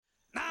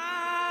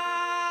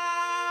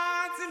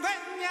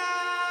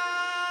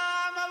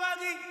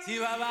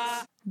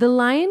The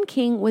Lion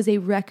King was a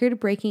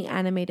record-breaking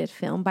animated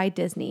film by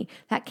Disney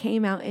that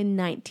came out in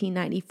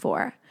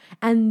 1994.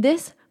 And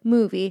this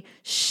movie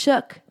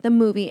shook the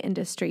movie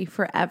industry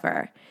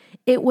forever.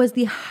 It was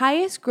the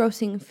highest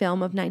grossing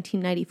film of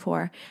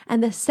 1994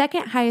 and the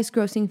second highest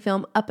grossing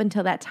film up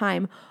until that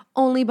time,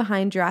 only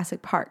behind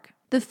Jurassic Park.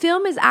 The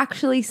film is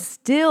actually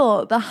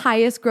still the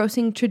highest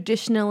grossing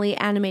traditionally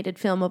animated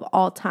film of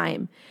all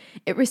time.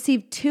 It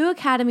received 2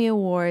 Academy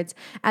Awards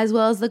as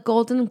well as the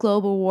Golden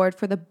Globe Award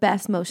for the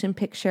Best Motion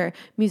Picture,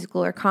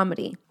 Musical, or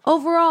Comedy.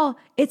 Overall,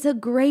 it's a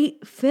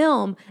great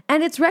film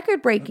and it's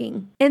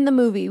record-breaking. In the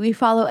movie, we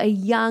follow a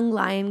young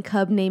lion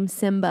cub named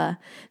Simba,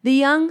 the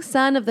young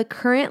son of the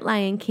current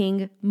Lion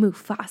King,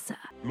 Mufasa.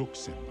 Look,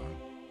 Simba,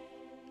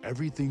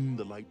 everything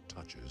the light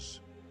touches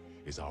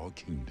is our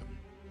kingdom.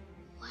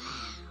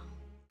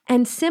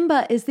 And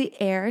Simba is the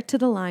heir to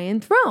the lion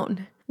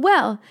throne.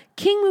 Well,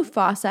 King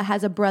Mufasa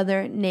has a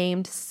brother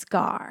named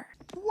Scar.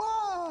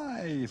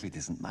 Why, if it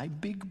isn't my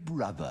big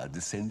brother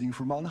descending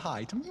from on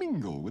high to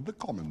mingle with the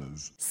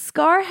commoners?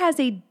 Scar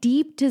has a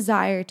deep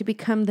desire to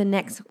become the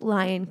next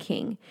Lion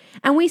King.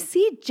 And we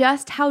see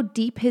just how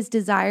deep his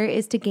desire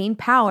is to gain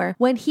power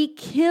when he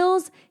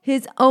kills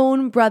his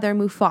own brother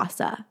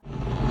Mufasa.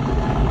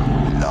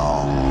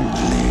 Long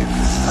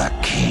live the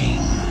king.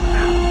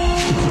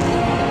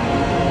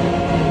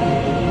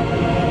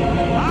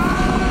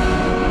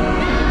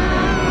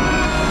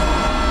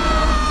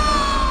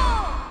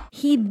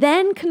 He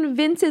then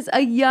convinces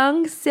a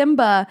young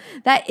Simba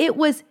that it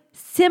was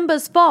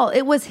Simba's fault.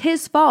 It was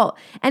his fault.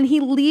 And he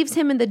leaves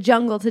him in the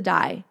jungle to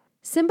die.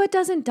 Simba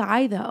doesn't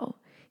die, though.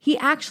 He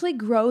actually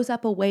grows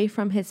up away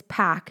from his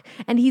pack,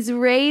 and he's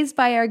raised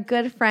by our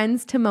good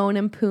friends Timon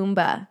and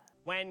Pumbaa.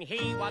 When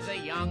he was a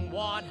young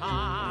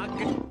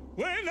warthog.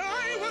 When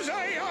I was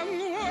a young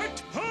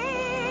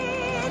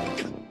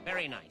warthog.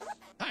 Very nice.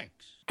 Thanks.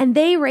 And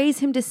they raise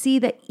him to see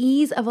the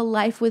ease of a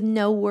life with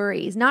no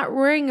worries, not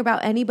worrying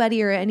about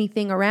anybody or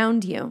anything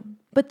around you.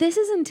 But this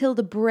is until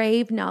the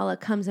brave Nala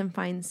comes and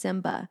finds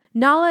Simba.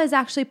 Nala is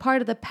actually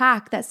part of the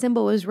pack that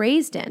Simba was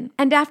raised in.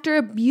 And after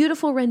a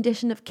beautiful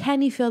rendition of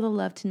Can You Feel the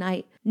Love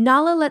Tonight,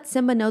 Nala lets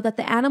Simba know that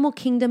the animal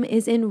kingdom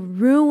is in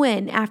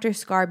ruin after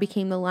Scar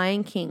became the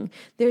Lion King.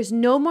 There's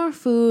no more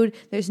food,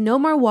 there's no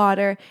more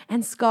water,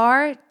 and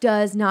Scar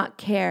does not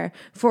care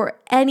for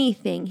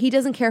anything. He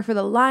doesn't care for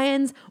the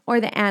lions or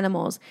the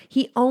animals.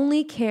 He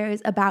only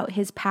cares about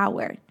his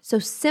power. So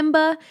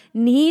Simba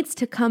needs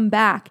to come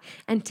back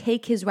and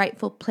take his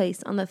rightful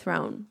place on the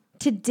throne.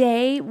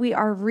 Today, we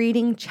are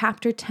reading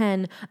chapter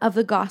 10 of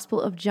the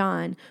Gospel of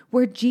John,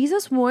 where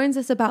Jesus warns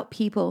us about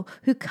people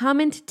who come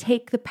in to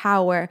take the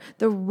power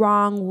the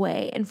wrong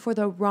way and for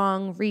the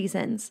wrong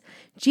reasons.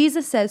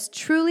 Jesus says,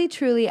 "Truly,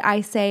 truly,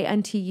 I say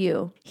unto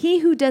you,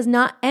 he who does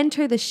not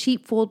enter the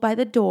sheepfold by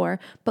the door,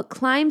 but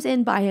climbs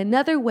in by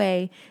another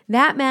way,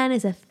 that man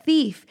is a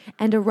thief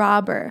and a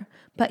robber.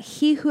 But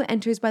he who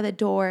enters by the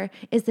door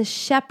is the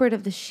shepherd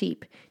of the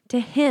sheep. To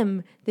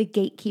him the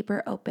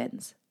gatekeeper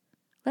opens."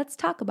 Let's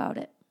talk about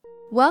it.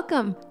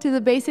 Welcome to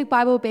the Basic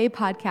Bible Babe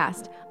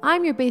podcast.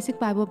 I'm your Basic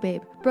Bible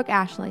Babe, Brooke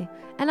Ashley,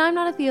 and I'm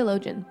not a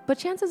theologian, but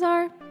chances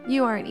are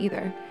you aren't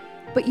either.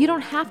 But you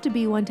don't have to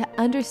be one to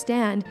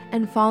understand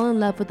and fall in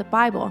love with the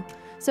Bible.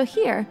 So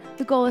here,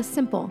 the goal is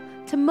simple: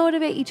 to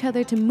motivate each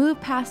other to move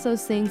past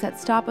those things that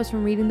stop us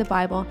from reading the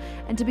Bible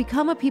and to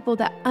become a people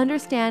that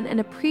understand and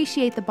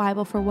appreciate the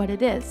Bible for what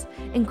it is,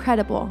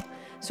 incredible.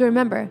 So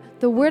remember,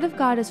 the Word of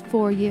God is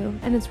for you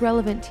and it's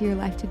relevant to your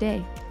life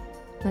today.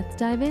 Let's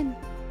dive in.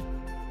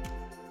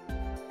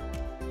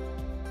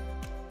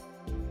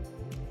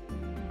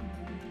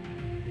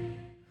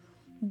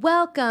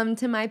 Welcome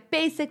to my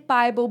Basic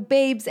Bible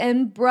babes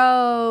and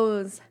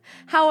bros.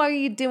 How are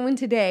you doing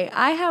today?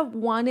 I have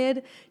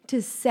wanted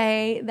to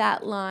say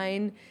that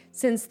line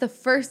since the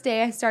first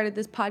day I started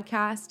this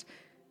podcast.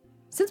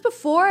 Since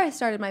before I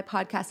started my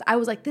podcast, I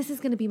was like, this is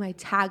going to be my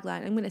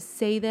tagline. I'm going to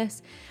say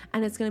this,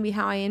 and it's going to be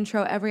how I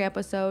intro every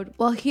episode.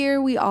 Well, here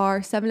we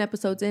are, 7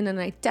 episodes in, and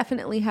I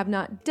definitely have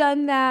not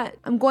done that.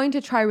 I'm going to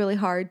try really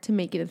hard to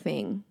make it a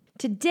thing.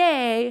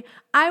 Today,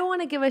 I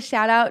want to give a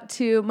shout out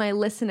to my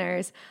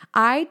listeners.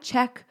 I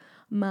check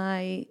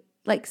my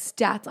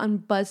stats on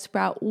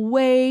Buzzsprout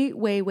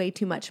way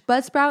too much.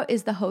 Buzzsprout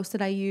is the host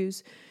that I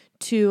use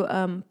to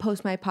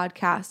post my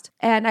podcast.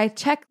 And I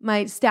check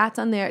my stats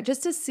on there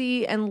just to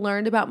see and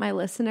learn about my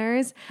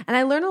listeners. And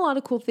I learn a lot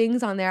of cool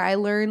things on there. I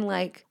learn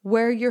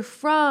where you're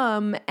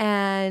from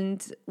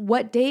and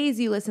what days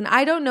you listen.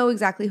 I don't know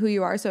exactly who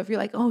you are. So if you're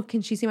like, oh,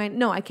 can she see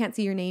no, I can't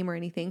see your name or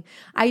anything.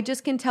 I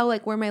just can tell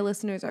where my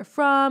listeners are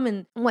from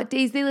and what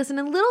days they listen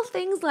and little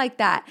things like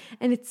that.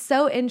 And it's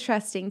so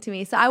interesting to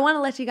me. So I want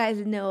to let you guys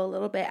know a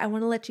little bit. I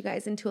want to let you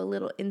guys into a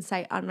little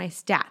insight on my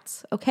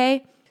stats.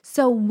 Okay.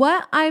 So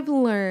what I've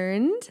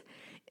learned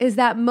is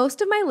that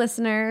most of my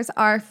listeners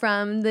are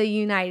from the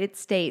United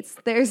States.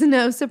 There's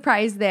no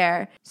surprise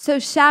there. So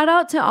shout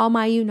out to all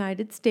my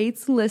United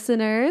States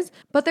listeners,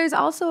 but there's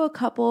also a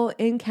couple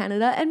in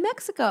Canada and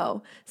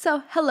Mexico.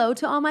 So hello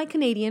to all my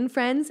Canadian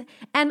friends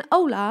and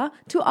hola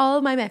to all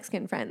of my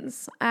Mexican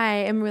friends. I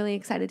am really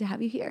excited to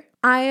have you here.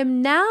 I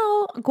am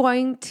now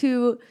going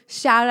to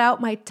shout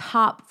out my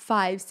top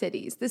 5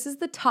 cities. This is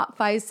the top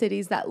 5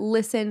 cities that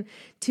listen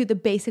to the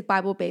Basic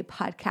Bible Babe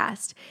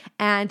podcast.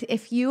 And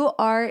if you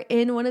are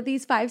in one of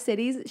these 5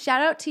 cities,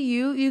 shout out to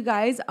you. You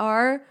guys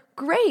are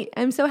great.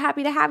 I'm so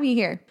happy to have you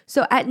here.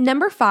 So at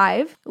number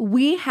 5,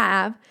 we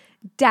have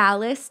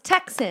Dallas,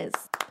 Texas.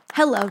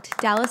 Hello to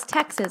Dallas,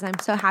 Texas. I'm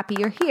so happy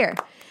you're here.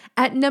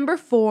 At number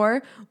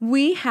 4,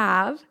 we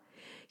have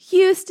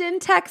Houston,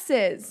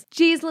 Texas.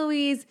 Jeez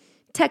Louise,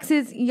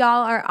 Texas,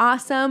 y'all are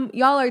awesome.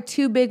 Y'all are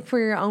too big for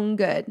your own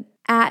good.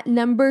 At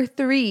number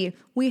 3,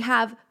 we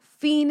have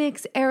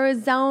Phoenix,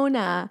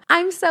 Arizona.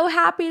 I'm so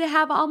happy to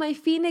have all my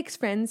Phoenix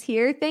friends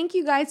here. Thank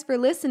you guys for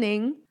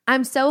listening.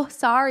 I'm so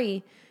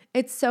sorry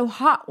it's so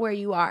hot where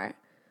you are.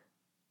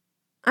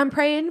 I'm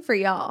praying for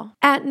y'all.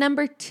 At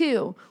number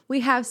 2,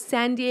 we have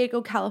San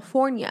Diego,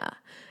 California.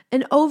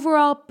 An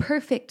overall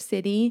perfect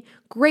city,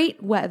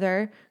 great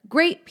weather,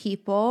 great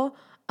people.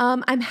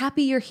 I'm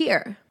happy you're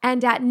here.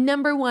 And at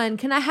number 1,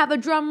 can I have a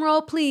drum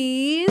roll,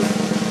 please?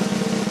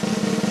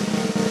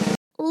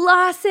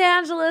 Los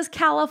Angeles,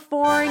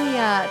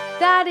 California.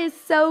 That is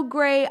so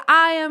great.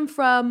 I am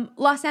from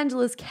Los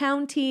Angeles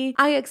County.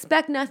 I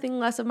expect nothing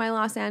less of my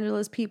Los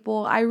Angeles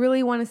people. I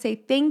really want to say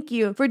thank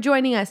you for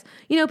joining us.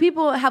 You know,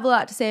 people have a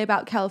lot to say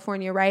about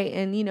California, right?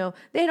 And, you know,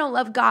 they don't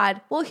love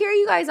God. Well, here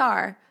you guys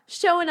are,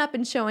 showing up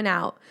and showing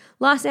out.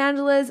 Los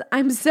Angeles,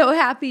 I'm so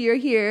happy you're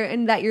here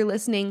and that you're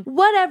listening.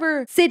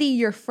 Whatever city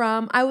you're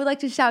from, I would like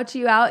to shout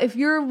you out. If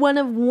you're one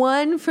of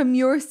one from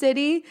your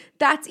city,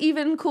 that's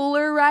even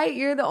cooler, right?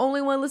 You're the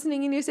only one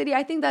listening in your city.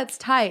 I think that's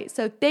tight.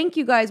 So thank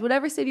you guys,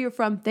 whatever city you're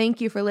from,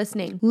 thank you for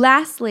listening.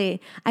 Lastly,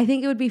 I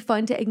think it would be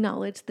fun to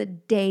acknowledge the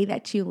day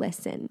that you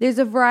listen. There's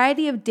a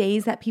variety of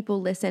days that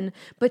people listen,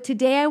 but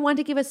today I want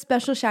to give a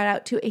special shout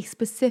out to a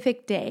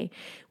specific day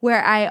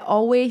where I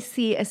always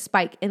see a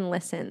spike in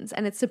listens,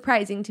 and it's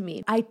surprising to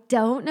me. I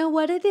don't know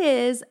what it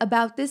is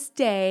about this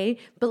day,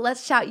 but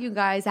let's shout you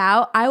guys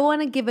out. I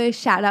want to give a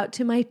shout out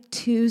to my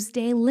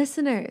Tuesday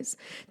listeners,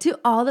 to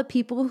all the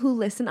people who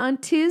listen on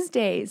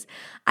Tuesdays.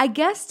 I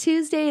guess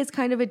Tuesday is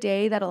kind of a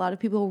day that a lot of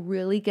people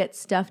really get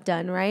stuff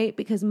done, right?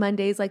 Because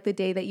Monday is like the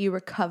day that you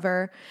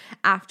recover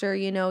after,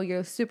 you know,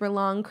 your super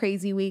long,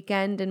 crazy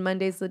weekend, and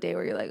Monday's the day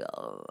where you're like,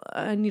 oh,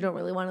 and you don't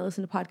really want to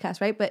listen to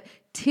podcasts, right? But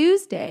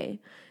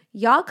Tuesday,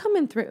 y'all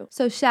coming through.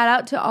 So shout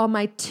out to all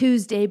my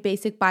Tuesday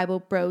Basic Bible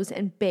bros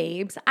and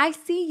babes. I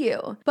see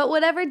you. But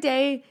whatever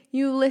day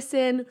you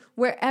listen,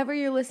 wherever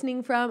you're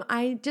listening from,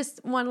 I just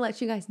want to let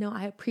you guys know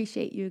I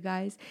appreciate you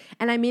guys.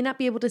 And I may not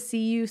be able to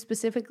see you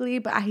specifically,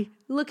 but I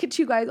look at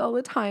you guys all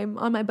the time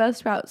on my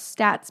Buzzsprout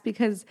stats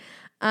because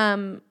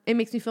it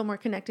makes me feel more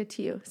connected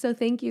to you. So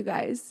thank you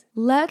guys.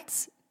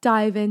 Let's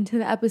dive into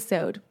the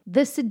episode.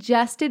 The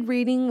suggested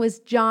reading was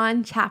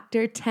John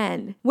chapter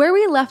 10. Where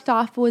we left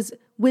off was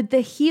with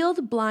the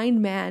healed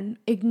blind man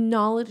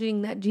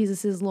acknowledging that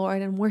Jesus is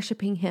Lord and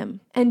worshiping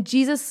him. And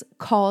Jesus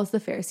calls the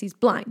Pharisees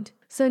blind.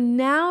 So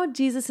now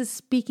Jesus is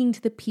speaking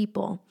to the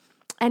people,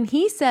 and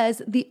he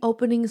says the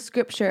opening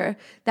scripture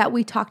that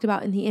we talked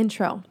about in the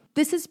intro.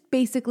 This is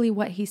basically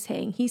what he's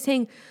saying. He's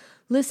saying,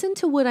 listen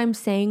to what I'm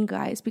saying,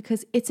 guys,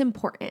 because it's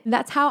important.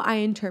 That's how I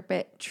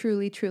interpret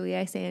truly, truly,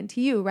 I say unto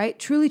you, right?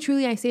 Truly,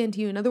 truly, I say unto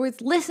you. In other words,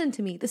 listen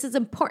to me. This is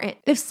important.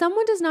 If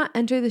someone does not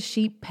enter the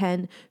sheep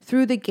pen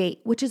through the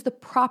gate, which is the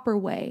proper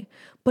way,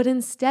 but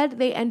instead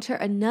they enter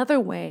another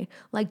way,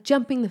 like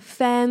jumping the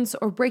fence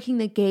or breaking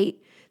the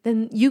gate,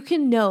 then you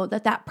can know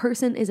that that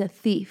person is a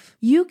thief.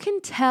 You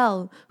can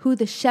tell who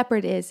the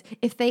shepherd is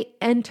if they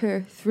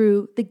enter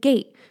through the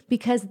gate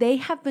because they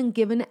have been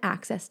given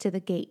access to the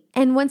gate.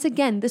 And once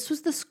again, this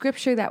was the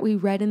scripture that we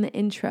read in the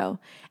intro.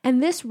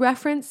 And this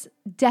reference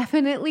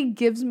definitely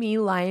gives me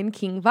Lion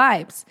King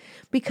vibes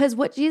because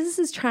what Jesus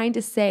is trying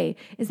to say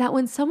is that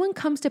when someone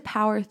comes to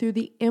power through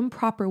the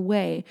improper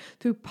way,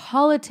 through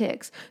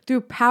politics,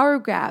 through power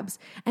grabs,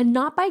 and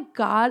not by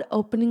God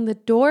opening the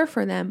door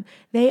for them,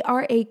 they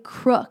are a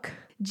crook.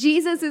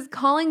 Jesus is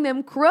calling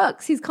them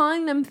crooks. He's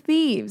calling them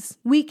thieves.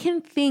 We can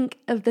think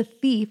of the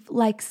thief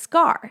like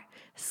Scar.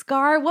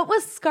 Scar, what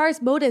was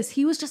Scar's motives?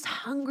 He was just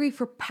hungry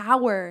for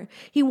power.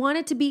 He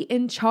wanted to be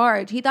in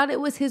charge. He thought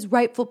it was his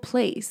rightful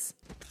place.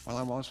 Well,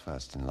 I was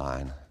first in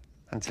line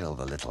until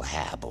the little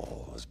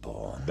hairball was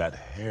born. That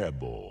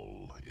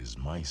hairball is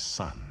my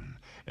son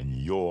and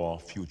your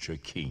future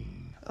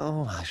king.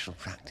 Oh, I shall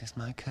practice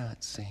my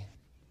curtsy.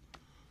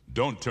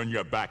 Don't turn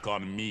your back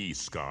on me,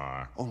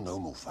 Scar. Oh, no,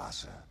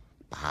 Mufasa.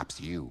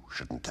 Perhaps you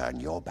shouldn't turn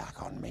your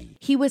back on me.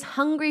 He was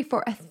hungry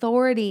for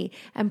authority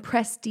and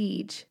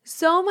prestige,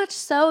 so much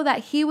so that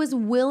he was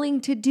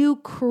willing to do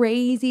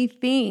crazy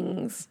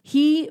things.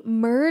 He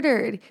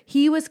murdered.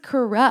 He was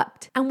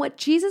corrupt. And what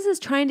Jesus is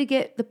trying to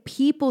get the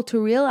people to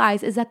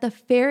realize is that the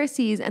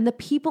Pharisees and the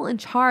people in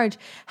charge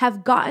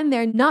have gotten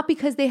there not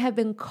because they have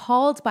been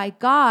called by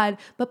God,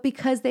 but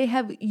because they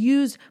have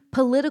used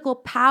political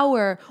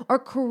power or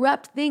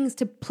corrupt things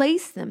to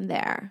place them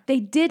there. They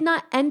did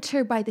not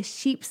enter by the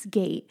sheep's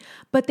gate,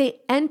 but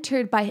they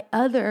entered by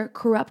other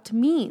corrupt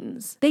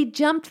means. They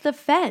jumped the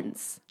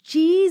fence.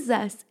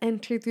 Jesus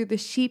entered through the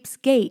sheep's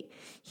gate.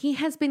 He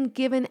has been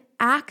given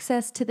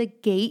access to the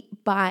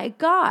gate by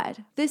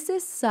God. This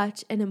is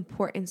such an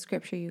important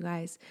scripture, you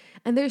guys.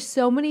 And there's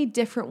so many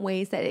different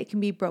ways that it can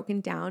be broken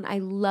down. I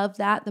love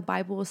that the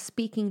Bible is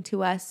speaking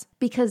to us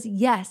because,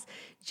 yes,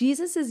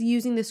 Jesus is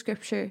using the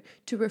scripture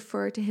to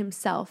refer to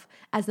himself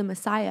as the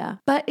Messiah,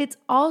 but it's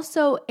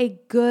also a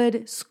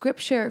good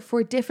scripture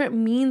for different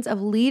means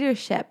of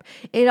leadership.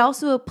 It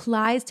also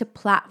applies to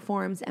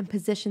platforms and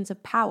positions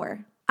of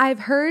power.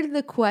 I've heard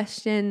the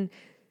question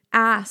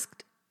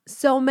asked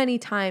so many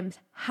times,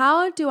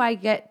 how do I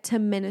get to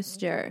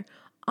minister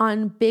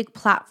on big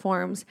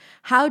platforms?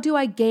 How do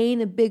I gain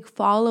a big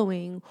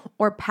following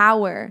or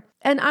power?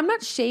 And I'm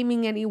not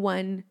shaming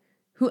anyone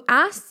who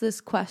asks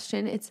this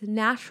question. It's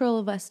natural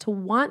of us to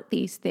want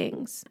these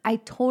things. I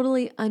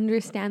totally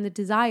understand the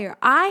desire.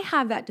 I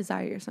have that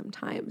desire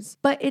sometimes,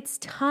 but it's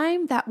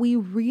time that we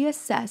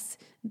reassess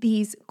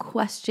these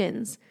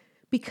questions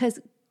because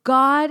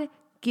God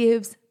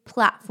gives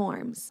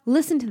platforms.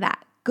 Listen to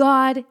that.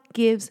 God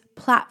gives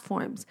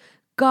platforms.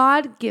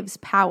 God gives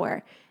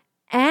power.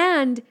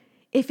 And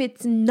if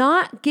it's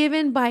not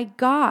given by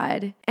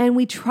God and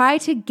we try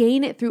to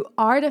gain it through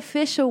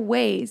artificial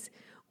ways,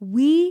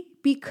 we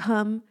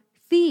become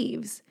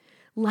thieves,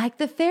 like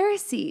the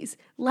Pharisees,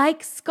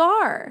 like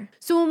Scar.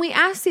 So when we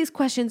ask these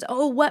questions,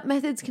 what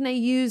methods can I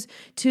use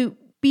to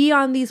be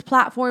on these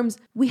platforms?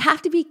 We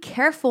have to be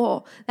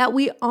careful that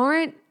we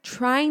aren't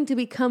trying to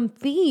become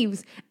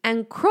thieves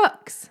and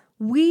crooks.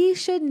 We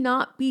should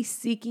not be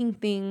seeking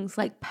things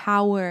like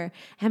power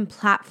and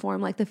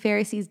platform like the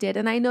Pharisees did.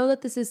 And I know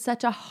that this is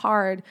such a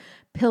hard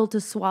pill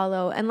to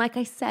swallow. And like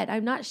I said,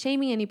 I'm not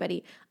shaming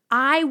anybody.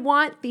 I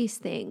want these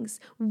things.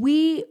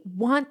 We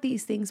want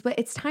these things, but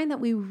it's time that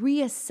we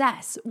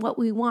reassess what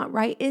we want,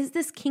 right? Is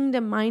this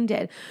kingdom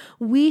minded?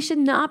 We should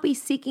not be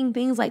seeking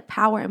things like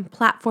power and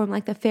platform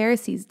like the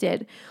Pharisees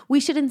did.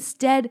 We should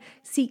instead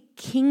seek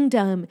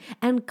kingdom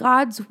and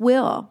God's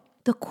will.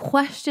 The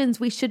questions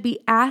we should be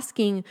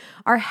asking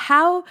are,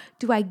 how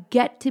do I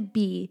get to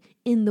be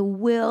in the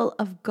will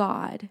of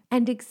God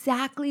and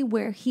exactly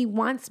where He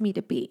wants me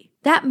to be?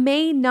 That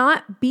may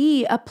not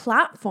be a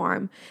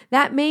platform.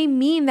 That may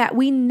mean that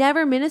we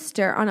never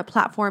minister on a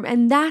platform,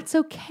 and that's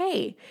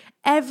okay.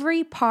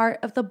 Every part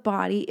of the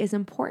body is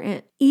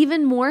important,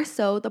 even more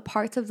so the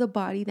parts of the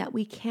body that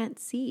we can't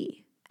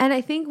see. And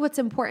I think what's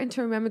important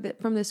to remember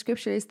from the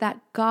scripture is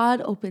that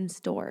God opens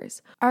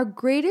doors. Our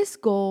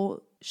greatest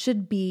goal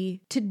should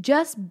be to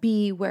just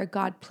be where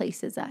God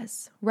places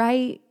us,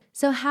 right?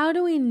 So how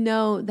do we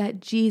know that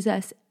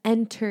Jesus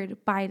entered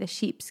by the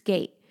sheep's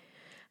gate?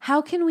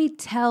 How can we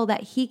tell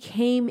that he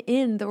came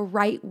in the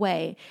right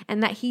way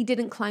and that he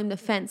didn't climb the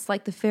fence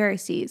like the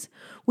Pharisees?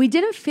 We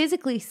didn't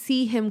physically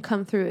see him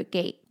come through a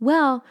gate.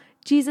 Well,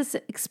 Jesus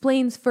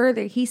explains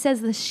further. He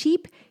says the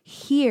sheep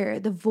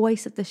hear the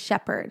voice of the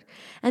shepherd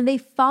and they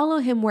follow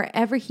him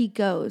wherever he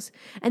goes,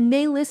 and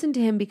they listen to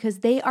him because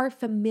they are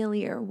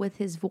familiar with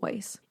his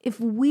voice.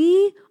 If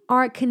we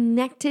are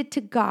connected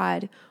to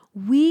God,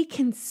 we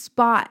can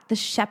spot the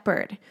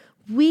shepherd.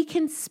 We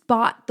can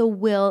spot the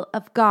will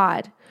of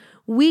God.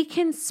 We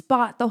can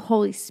spot the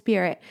Holy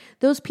Spirit.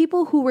 Those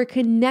people who were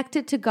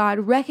connected to God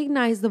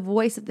recognize the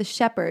voice of the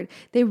shepherd.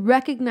 They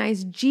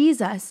recognize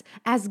Jesus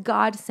as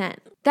God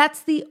sent.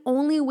 That's the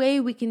only way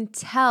we can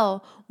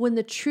tell when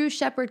the true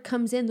shepherd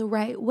comes in the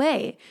right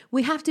way.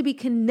 We have to be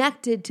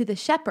connected to the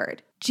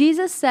shepherd.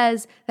 Jesus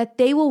says that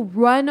they will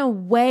run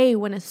away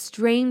when a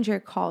stranger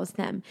calls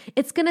them.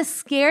 It's going to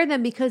scare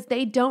them because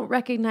they don't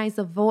recognize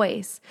the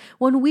voice.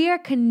 When we are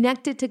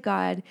connected to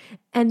God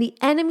and the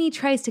enemy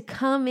tries to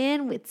come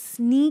in with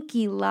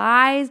sneaky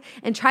lies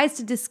and tries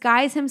to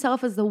disguise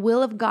himself as the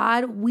will of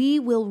God, we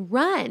will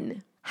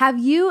run. Have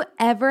you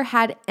ever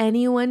had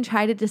anyone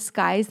try to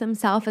disguise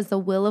themselves as the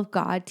will of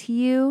God to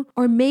you?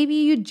 Or maybe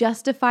you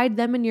justified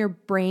them in your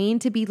brain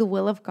to be the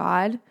will of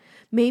God?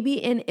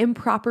 Maybe an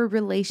improper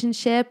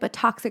relationship, a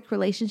toxic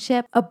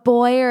relationship, a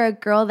boy or a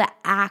girl that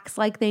acts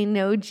like they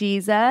know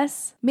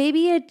Jesus.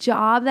 Maybe a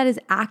job that is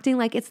acting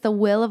like it's the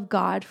will of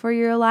God for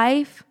your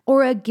life,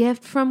 or a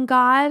gift from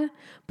God,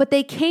 but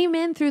they came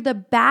in through the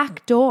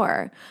back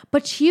door.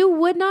 But you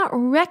would not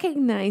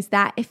recognize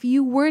that if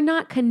you were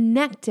not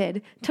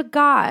connected to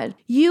God.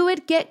 You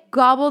would get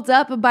gobbled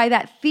up by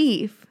that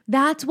thief.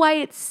 That's why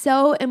it's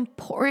so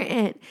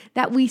important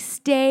that we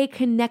stay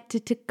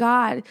connected to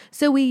God,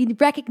 so we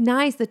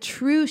recognize the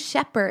true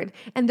shepherd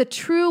and the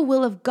true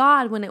will of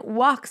God when it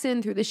walks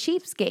in through the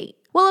sheep's gate.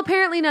 Well,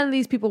 apparently none of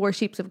these people were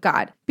sheep of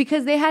God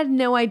because they had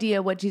no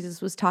idea what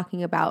Jesus was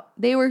talking about.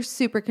 They were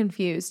super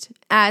confused,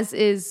 as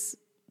is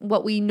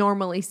what we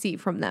normally see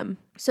from them.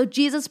 So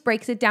Jesus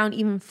breaks it down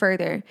even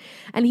further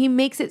and he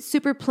makes it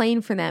super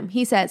plain for them.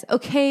 He says,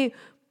 okay,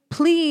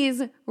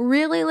 please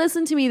really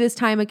listen to me this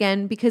time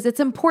again because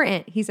it's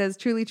important. He says,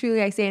 truly,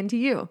 truly, I say unto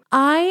you,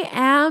 I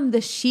am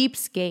the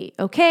sheep's gate,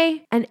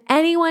 okay? And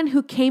anyone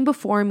who came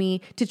before me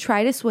to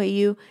try to sway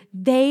you,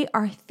 they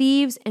are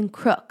thieves and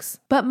crooks.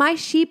 But my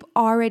sheep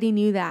already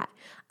knew that.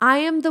 I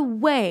am the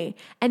way,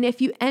 and if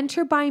you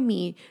enter by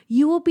me,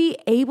 you will be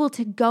able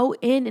to go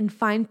in and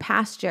find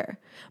pasture.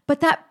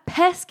 But that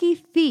pesky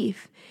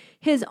thief,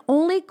 his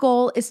only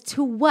goal is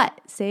to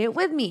what? Say it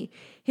with me.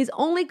 His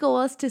only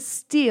goal is to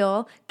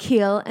steal,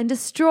 kill, and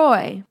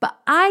destroy. But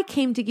I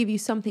came to give you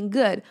something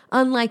good,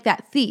 unlike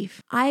that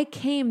thief. I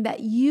came that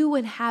you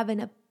would have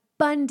an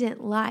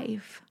abundant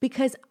life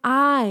because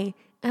I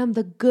am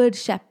the good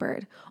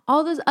shepherd.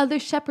 All those other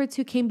shepherds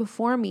who came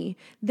before me,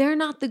 they're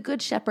not the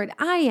good shepherd.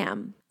 I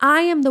am.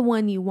 I am the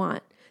one you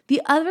want.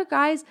 The other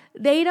guys,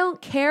 they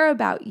don't care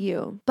about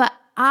you, but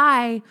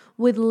I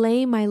would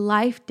lay my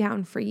life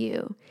down for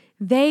you.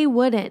 They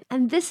wouldn't.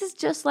 And this is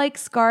just like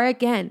Scar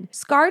again.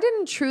 Scar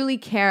didn't truly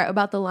care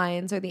about the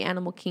lions or the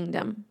animal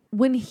kingdom.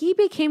 When he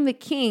became the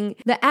king,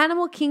 the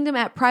animal kingdom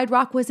at Pride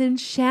Rock was in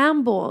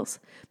shambles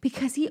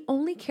because he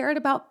only cared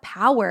about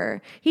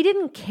power. He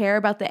didn't care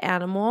about the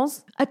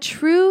animals. A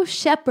true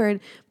shepherd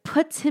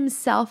puts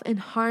himself in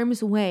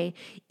harm's way,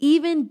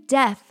 even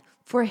death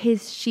for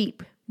his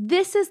sheep.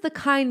 This is the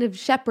kind of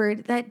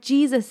shepherd that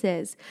Jesus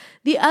is.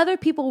 The other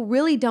people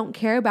really don't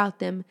care about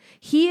them.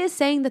 He is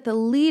saying that the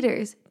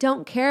leaders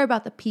don't care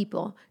about the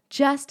people,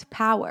 just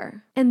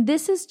power. And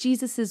this is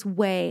Jesus's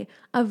way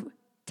of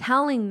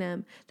telling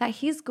them that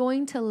he's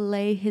going to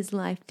lay his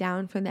life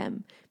down for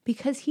them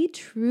because he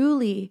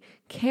truly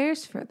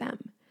cares for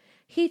them.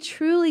 He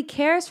truly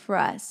cares for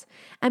us.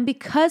 And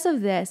because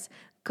of this,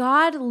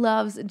 God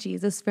loves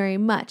Jesus very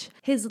much.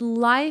 His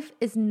life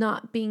is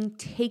not being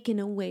taken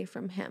away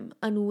from him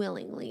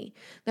unwillingly.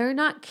 They're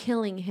not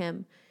killing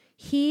him.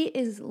 He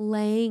is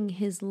laying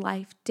his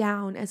life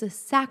down as a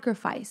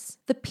sacrifice.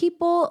 The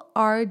people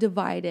are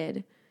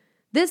divided.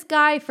 This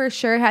guy for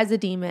sure has a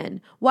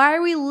demon. Why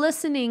are we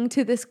listening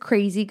to this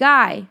crazy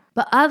guy?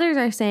 But others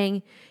are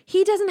saying,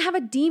 he doesn't have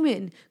a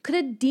demon. Could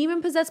a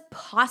demon possessed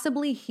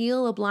possibly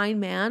heal a blind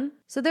man?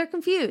 So they're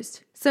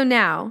confused. So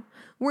now,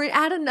 we're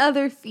at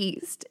another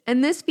feast,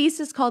 and this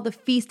feast is called the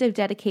Feast of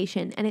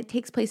Dedication, and it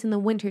takes place in the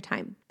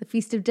wintertime. The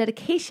Feast of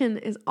Dedication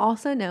is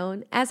also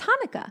known as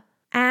Hanukkah,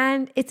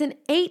 and it's an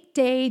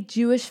 8-day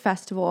Jewish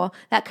festival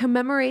that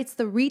commemorates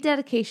the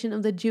rededication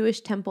of the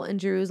Jewish temple in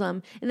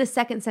Jerusalem in the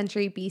 2nd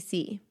century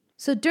BC.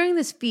 So during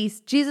this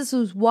feast, Jesus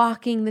was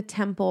walking the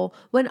temple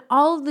when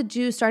all of the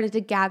Jews started to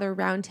gather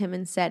around him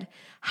and said,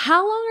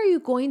 "How long are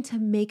you going to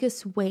make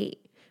us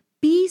wait?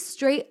 Be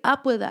straight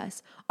up with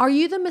us. Are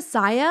you the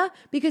Messiah?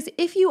 Because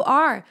if you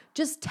are,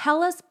 just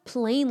tell us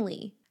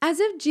plainly." As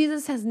if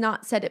Jesus has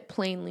not said it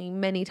plainly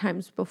many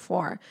times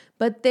before,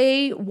 but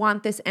they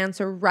want this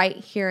answer right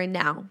here and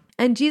now.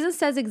 And Jesus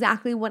says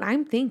exactly what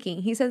I'm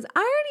thinking. He says, I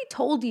already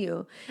told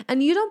you,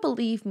 and you don't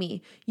believe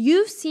me.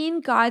 You've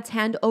seen God's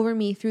hand over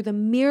me through the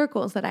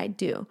miracles that I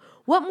do.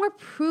 What more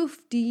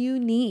proof do you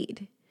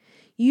need?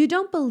 You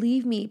don't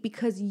believe me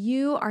because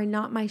you are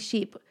not my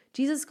sheep.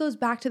 Jesus goes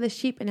back to the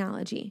sheep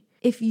analogy.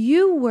 If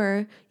you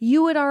were,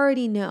 you would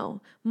already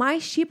know. My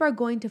sheep are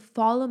going to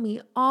follow me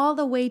all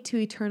the way to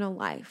eternal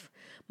life.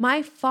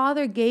 My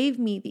Father gave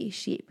me these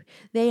sheep.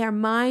 They are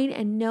mine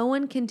and no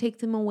one can take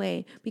them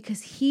away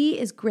because he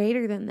is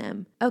greater than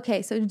them.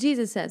 Okay, so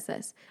Jesus says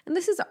this, and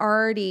this is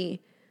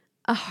already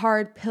a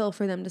hard pill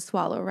for them to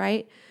swallow,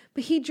 right?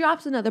 But he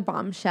drops another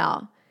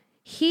bombshell.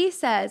 He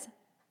says,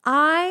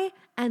 I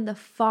and the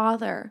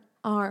Father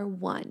are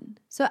one.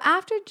 So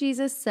after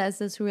Jesus says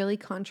this really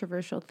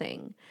controversial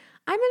thing,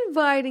 I'm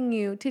inviting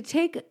you to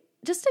take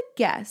just a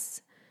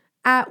guess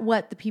at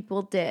what the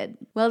people did.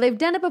 Well, they've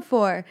done it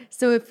before,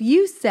 so if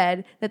you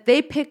said that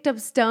they picked up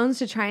stones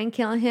to try and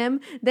kill him,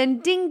 then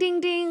ding,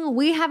 ding, ding,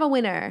 we have a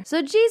winner.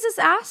 So Jesus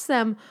asked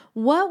them,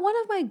 what one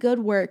of my good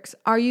works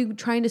are you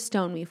trying to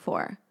stone me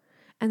for?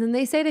 And then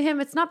they say to him,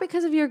 it's not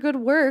because of your good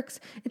works,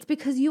 it's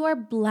because you are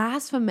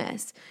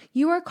blasphemous.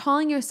 You are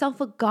calling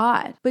yourself a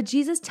god. But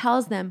Jesus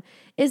tells them,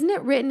 isn't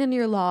it written in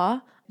your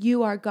law?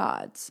 You are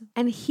gods.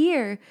 And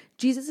here,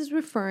 Jesus is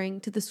referring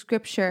to the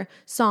scripture,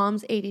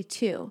 Psalms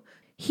 82.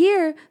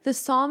 Here, the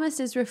psalmist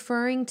is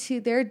referring to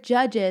their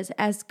judges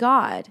as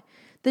God.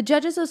 The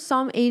judges of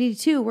Psalm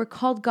 82 were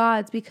called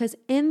gods because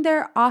in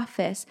their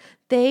office,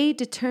 they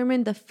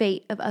determined the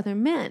fate of other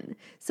men.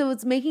 So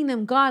it's making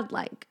them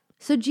godlike.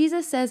 So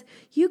Jesus says,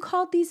 you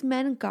called these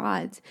men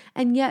gods,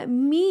 and yet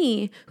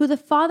me, who the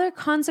Father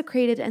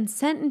consecrated and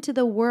sent into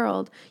the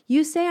world,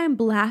 you say I'm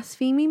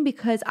blaspheming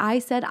because I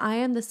said I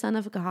am the Son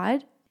of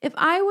God? If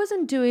I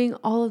wasn't doing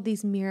all of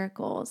these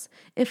miracles,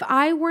 if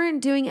I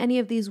weren't doing any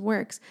of these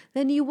works,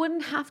 then you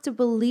wouldn't have to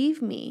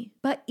believe me.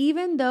 But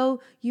even though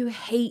you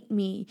hate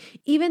me,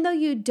 even though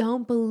you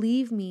don't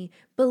believe me,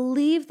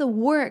 believe the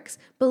works,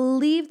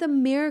 believe the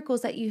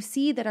miracles that you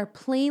see that are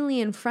plainly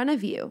in front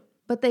of you.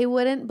 But they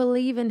wouldn't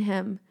believe in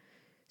him.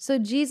 So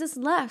Jesus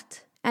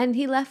left. And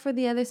he left for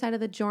the other side of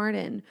the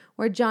Jordan,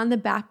 where John the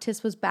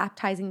Baptist was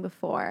baptizing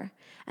before.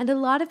 And a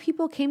lot of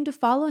people came to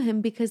follow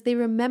him because they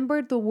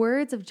remembered the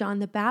words of John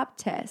the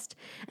Baptist.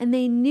 And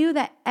they knew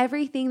that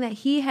everything that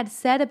he had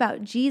said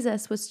about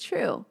Jesus was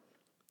true.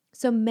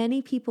 So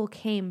many people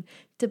came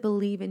to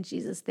believe in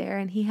Jesus there,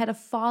 and he had a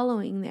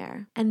following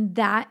there. And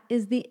that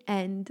is the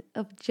end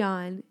of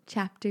John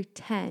chapter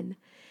 10.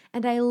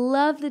 And I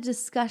love the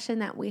discussion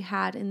that we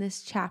had in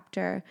this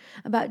chapter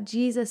about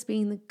Jesus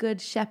being the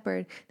good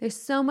shepherd. There's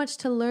so much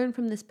to learn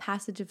from this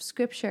passage of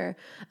scripture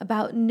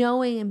about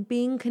knowing and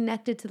being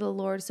connected to the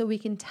Lord so we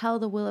can tell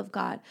the will of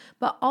God,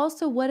 but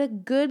also what a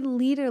good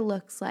leader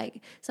looks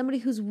like, somebody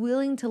who's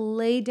willing to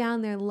lay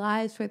down their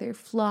lives for their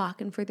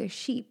flock and for their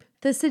sheep.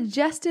 The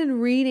suggested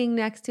reading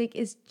next week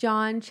is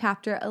John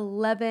chapter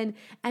 11,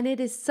 and it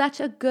is such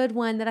a good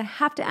one that I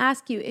have to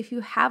ask you, if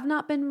you have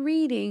not been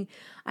reading,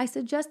 I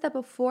suggest that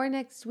before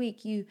next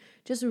week you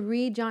just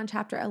read John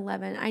chapter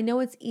 11. I know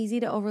it's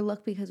easy to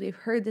overlook because we've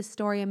heard this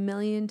story a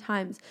million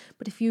times,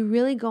 but if you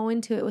really go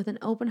into it with an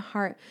open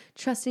heart,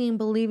 trusting and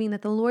believing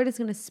that the Lord is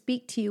going to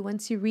speak to you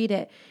once you read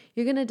it,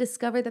 you're going to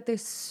discover that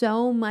there's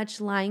so much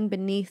lying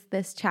beneath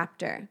this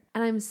chapter.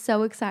 And I'm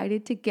so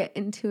excited to get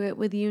into it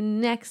with you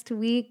next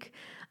week.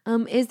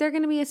 Is there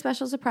going to be a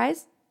special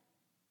surprise?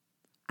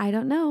 I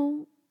don't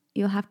know.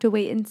 You'll have to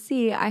wait and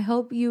see. I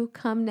hope you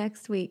come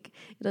next week.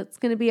 It's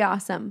going to be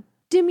awesome.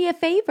 Do me a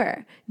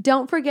favor.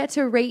 Don't forget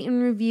to rate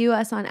and review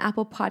us on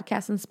Apple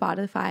Podcasts and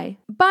Spotify.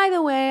 By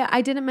the way,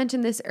 I didn't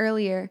mention this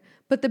earlier,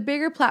 but the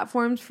bigger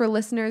platforms for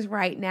listeners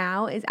right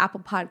now is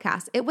Apple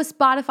Podcasts. It was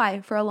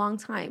Spotify for a long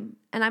time,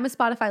 and I'm a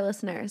Spotify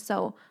listener,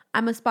 so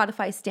I'm a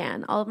Spotify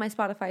stan. All of my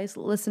Spotify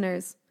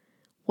listeners,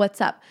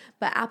 what's up?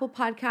 But Apple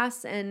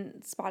Podcasts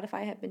and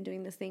Spotify have been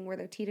doing this thing where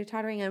they're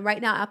teeter-tottering, and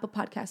right now Apple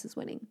Podcasts is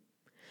winning.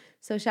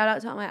 So shout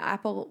out to all my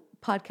Apple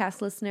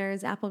Podcast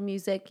listeners, Apple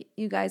Music.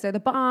 You guys are the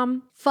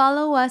bomb.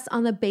 Follow us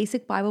on the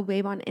Basic Bible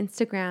Babe on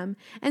Instagram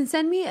and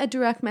send me a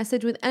direct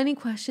message with any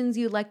questions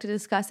you'd like to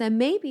discuss, and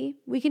maybe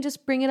we can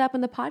just bring it up in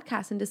the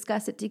podcast and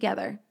discuss it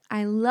together.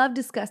 I love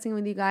discussing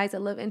with you guys. I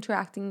love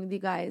interacting with you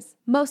guys.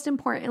 Most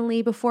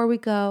importantly, before we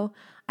go,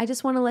 I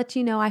just want to let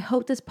you know I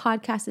hope this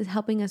podcast is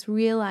helping us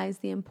realize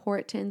the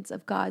importance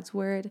of God's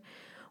word.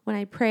 When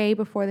I pray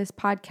before this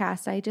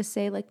podcast, I just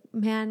say, like,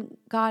 man,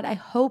 God, I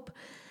hope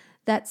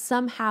that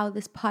somehow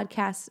this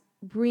podcast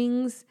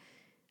brings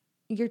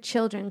your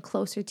children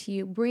closer to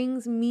you,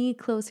 brings me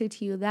closer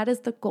to you. That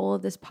is the goal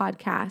of this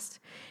podcast.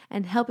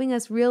 And helping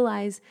us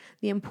realize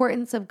the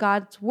importance of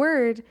God's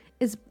word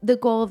is the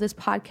goal of this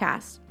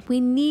podcast. We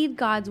need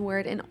God's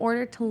word in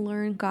order to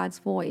learn God's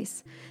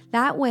voice.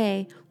 That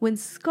way, when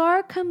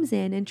Scar comes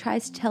in and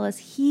tries to tell us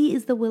he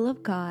is the will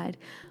of God,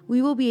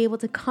 we will be able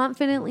to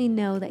confidently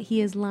know that he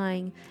is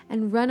lying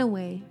and run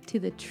away to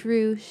the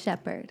true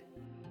shepherd.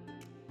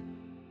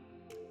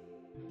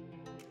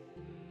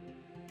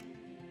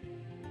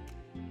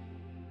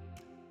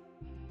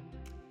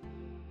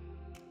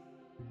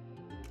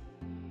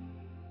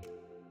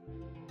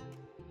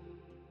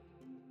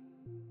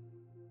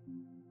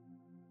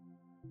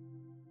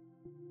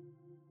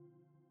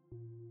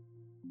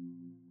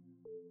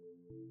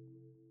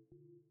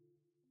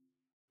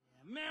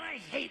 Man, I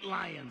hate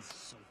lions.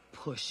 So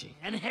pushy.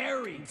 And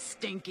hairy. And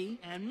stinky.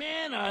 And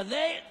man, are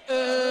they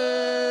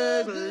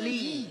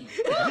Ugly.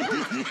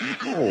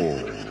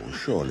 Oh,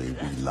 surely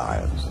we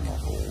lions are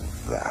not all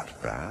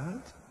that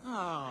bad.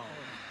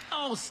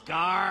 Oh,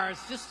 Scars,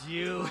 just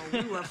you.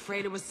 We were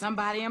afraid it was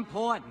somebody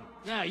important.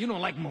 Yeah, you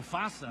don't like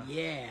Mufasa.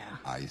 Yeah.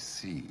 I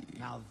see.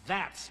 Now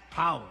that's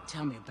power.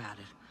 Tell me about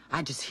it.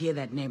 I just hear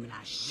that name and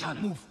I shut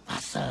up.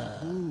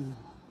 Mufasa. Ooh.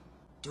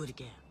 Do it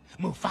again.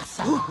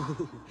 Mufasa.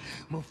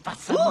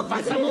 Mufasa,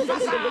 Mufasa,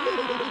 Mufasa.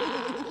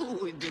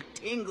 Ooh, it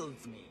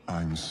tingles me.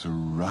 I'm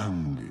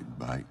surrounded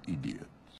by idiots.